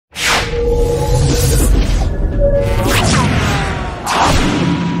Hey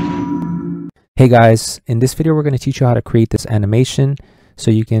guys, in this video we're going to teach you how to create this animation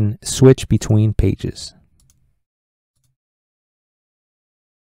so you can switch between pages.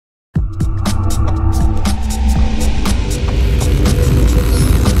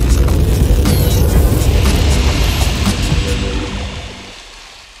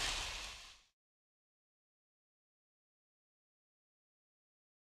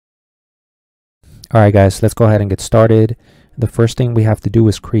 Alright guys, let's go ahead and get started. The first thing we have to do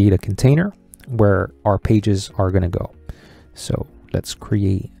is create a container where our pages are going to go. So let's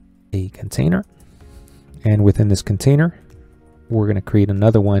create a container, and within this container we're going to create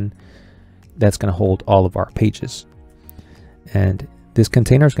another one that's going to hold all of our pages, and this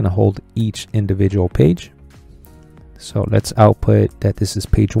container is going to hold each individual page. So let's output that this is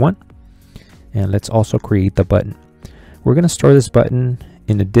page 1, and let's also create the button. We're going to store this button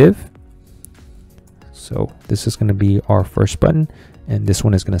in a div. So this is going to be our first button, and this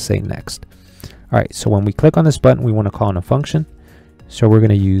one is going to say next. All right, so when we click on this button, we want to call in a function. So we're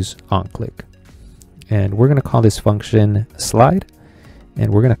going to use onClick, and we're going to call this function slide,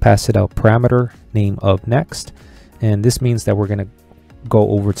 and we're going to pass it a parameter name of next, and this means that we're going to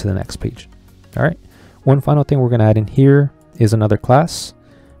go over to the next page. All right, one final thing we're going to add in here is another class,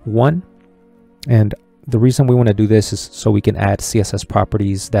 one, and the reason we want to do this is so we can add CSS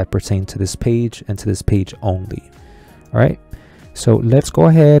properties that pertain to this page and to this page only. All right, so let's go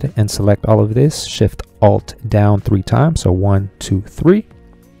ahead and select all of this, Shift Alt down 3 times, so 1, 2, 3,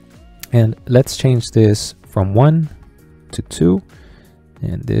 and let's change this from 1 to 2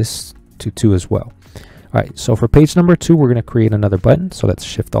 and this to 2 as well. All right, so for page number 2 we're going to create another button, so let's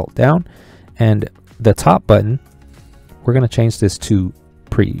Shift Alt down, and the top button we're going to change this to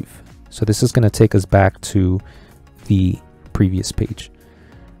Prev. So this is going to take us back to the previous page.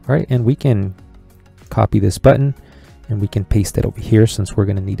 All right, and we can copy this button and we can paste it over here since we're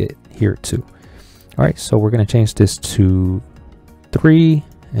going to need it here too. All right, so we're going to change this to 3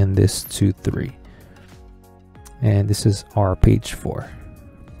 and this to 3. And this is our page 4.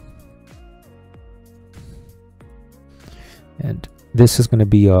 And this is going to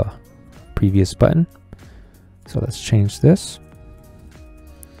be a previous button. So let's change this.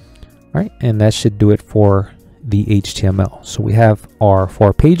 All right, and that should do it for the HTML. So we have our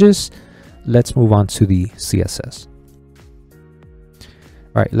 4 pages. Let's move on to the CSS.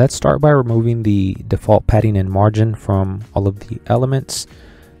 All right, let's start by removing the default padding and margin from all of the elements.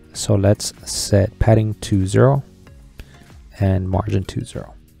 So let's set padding to 0 and margin to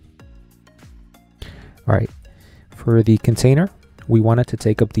 0. All right, for the container, we want it to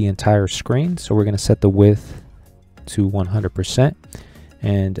take up the entire screen. So we're going to set the width to 100%.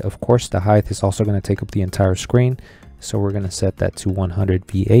 And of course the height is also going to take up the entire screen, so we're going to set that to 100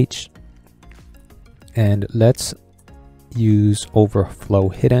 VH. And let's use overflow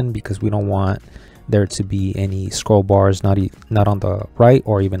hidden because we don't want there to be any scroll bars, not on the right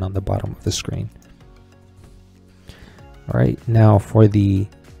or even on the bottom of the screen. All right, now for the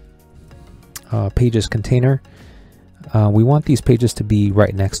pages container, we want these pages to be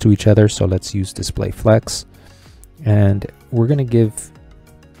right next to each other, so let's use display flex, and we're going to give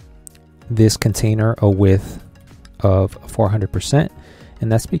this container a width of 400%,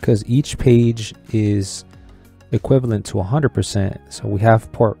 and that's because each page is equivalent to 100%. So we have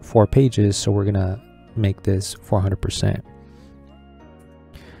 4 pages, so we're gonna make this 400%. All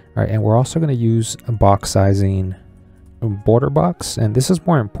right, and we're also going to use a box sizing border box, and this is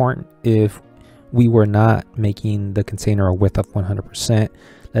more important if we were not making the container a width of 100%.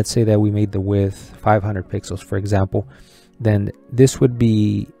 Let's say that we made the width 500 pixels, for example, then this would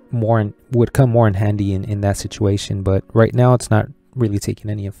be would come more in handy in that situation, but right now it's not really taking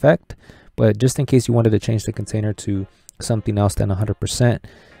any effect. But just in case you wanted to change the container to something else than 100%,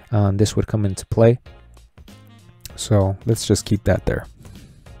 this would come into play. So let's just keep that there.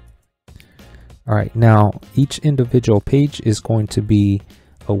 All right, now each individual page is going to be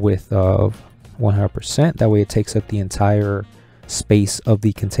a width of 100%. That way it takes up the entire space of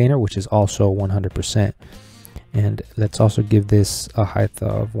the container, which is also 100%. And let's also give this a height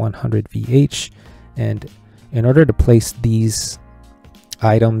of 100 VH. And in order to place these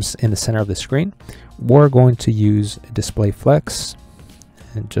items in the center of the screen, we're going to use display flex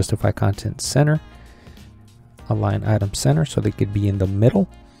and justify content center, align item center so they could be in the middle.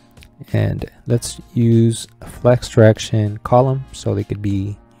 And let's use flex direction column so they could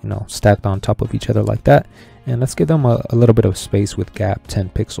be, stacked on top of each other like that. And let's give them a little bit of space with gap 10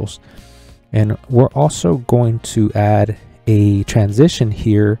 pixels. And we're also going to add a transition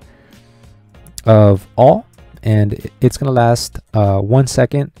here of all, and it's going to last 1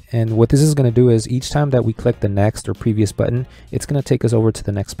 second. And what this is going to do is each time that we click the next or previous button, it's going to take us over to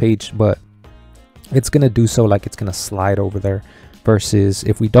the next page, but it's going to do so like it's going to slide over there, versus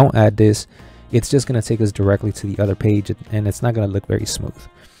if we don't add this, it's just going to take us directly to the other page, and it's not going to look very smooth.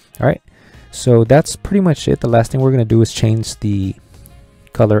 All right, so that's pretty much it. The last thing we're going to do is change the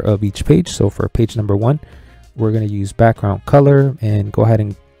color of each page. So for page number 1, we're going to use background color, and go ahead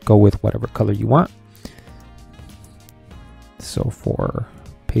and go with whatever color you want. So for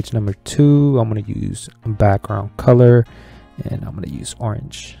page number 2, I'm going to use background color, and I'm going to use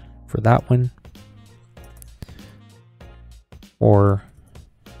orange for that one. For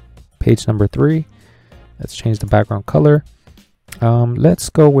page number 3, let's change the background color. Let's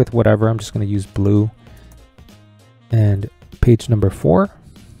go with whatever. I'm just going to use blue. And page number 4,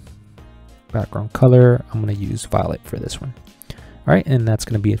 background color, I'm going to use violet for this one. All right, and that's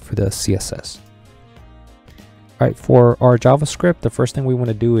going to be it for the CSS. All right, for our JavaScript, the first thing we want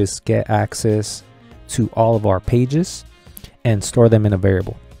to do is get access to all of our pages and store them in a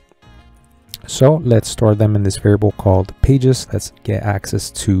variable. So let's store them in this variable called pages. Let's get access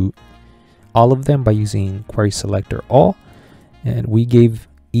to all of them by using query selector all, and we gave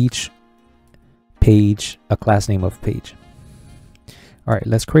each page a class name of page. All right,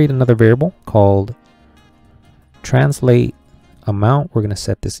 let's create another variable called translate amount. We're going to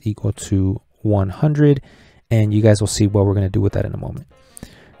set this equal to 100, and you guys will see what we're going to do with that in a moment.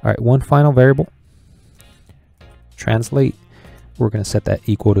 All right, one final variable, translate. We're going to set that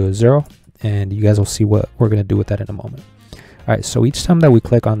equal to 0, and you guys will see what we're going to do with that in a moment. All right, so each time that we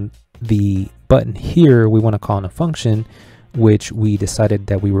click on the button here, we want to call in a function which we decided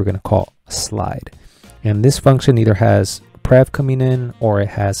that we were going to call slide, and this function either has prev coming in or it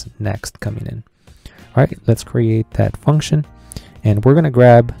has next coming in. All right, let's create that function, and we're going to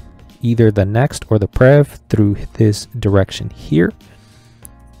grab either the next or the prev through this direction here.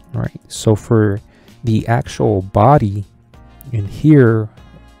 All right, so for the actual body in here,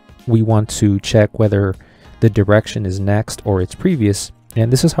 we want to check whether the direction is next or it's previous,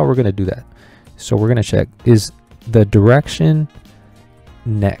 and this is how we're going to do that. So we're going to check, is the direction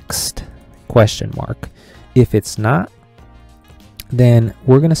next, question mark. If it's not, then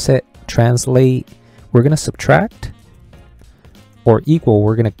we're going to set translate, we're going to subtract or equal,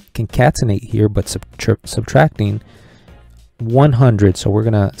 we're going to concatenate here, but subtracting 100. So we're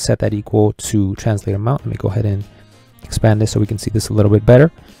going to set that equal to translate amount. Let me go ahead and expand this so we can see this a little bit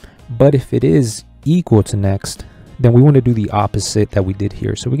better. But if it is equal to next, then we want to do the opposite that we did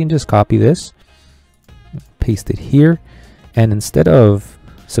here. So we can just copy this, paste it here, and instead of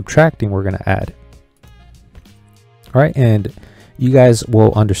subtracting, we're going to add. All right, and you guys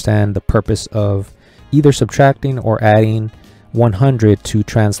will understand the purpose of either subtracting or adding 100 to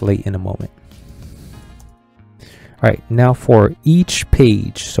translate in a moment. All right, now for each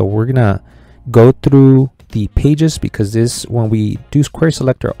page, so we're gonna go through the pages, because this, when we do query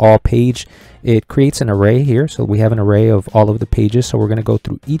selector all page, it creates an array here. So we have an array of all of the pages, so we're going to go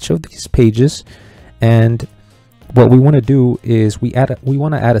through each of these pages, and what we want to do is we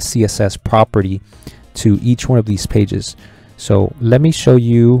want to add a CSS property to each one of these pages. So let me show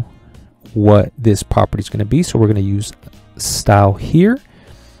you what this property is going to be. So we're going to use style here,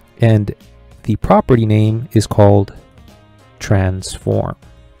 and the property name is called transform.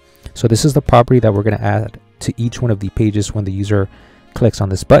 So this is the property that we're going to add to each one of the pages when the user clicks on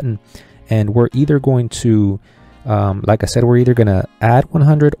this button, and we're either going to like I said, we're either going to add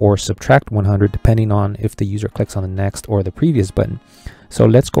 100 or subtract 100 depending on if the user clicks on the next or the previous button. So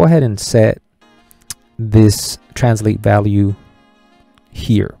let's go ahead and set this translate value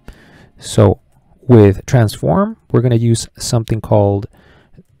here. So with transform, we're going to use something called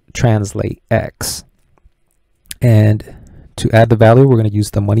translate x, and to add the value, we're going to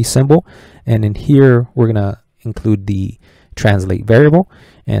use the money symbol, and in here we're going to include the translate variable.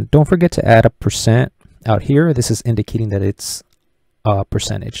 And don't forget to add a % out here. This is indicating that it's a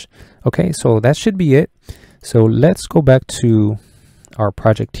percentage. Okay, so that should be it. So let's go back to our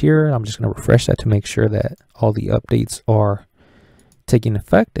project here. I'm just going to refresh that to make sure that all the updates are taking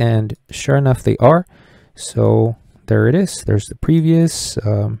effect, and sure enough they are. So there it is, there's the previous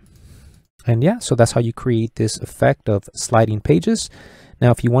and yeah, so that's how you create this effect of sliding pages.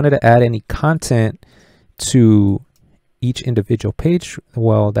 Now if you wanted to add any content to each individual page,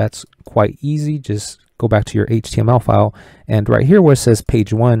 well, that's quite easy. Just go back to your HTML file, and right here where it says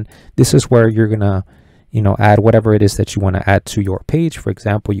page 1, this is where you're gonna add whatever it is that you want to add to your page. For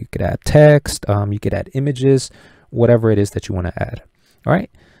example, you could add text, you could add images, whatever it is that you want to add. All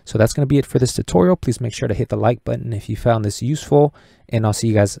right, so that's going to be it for this tutorial. Please make sure to hit the like button if you found this useful, and I'll see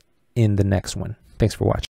you guys in the next one. Thanks for watching.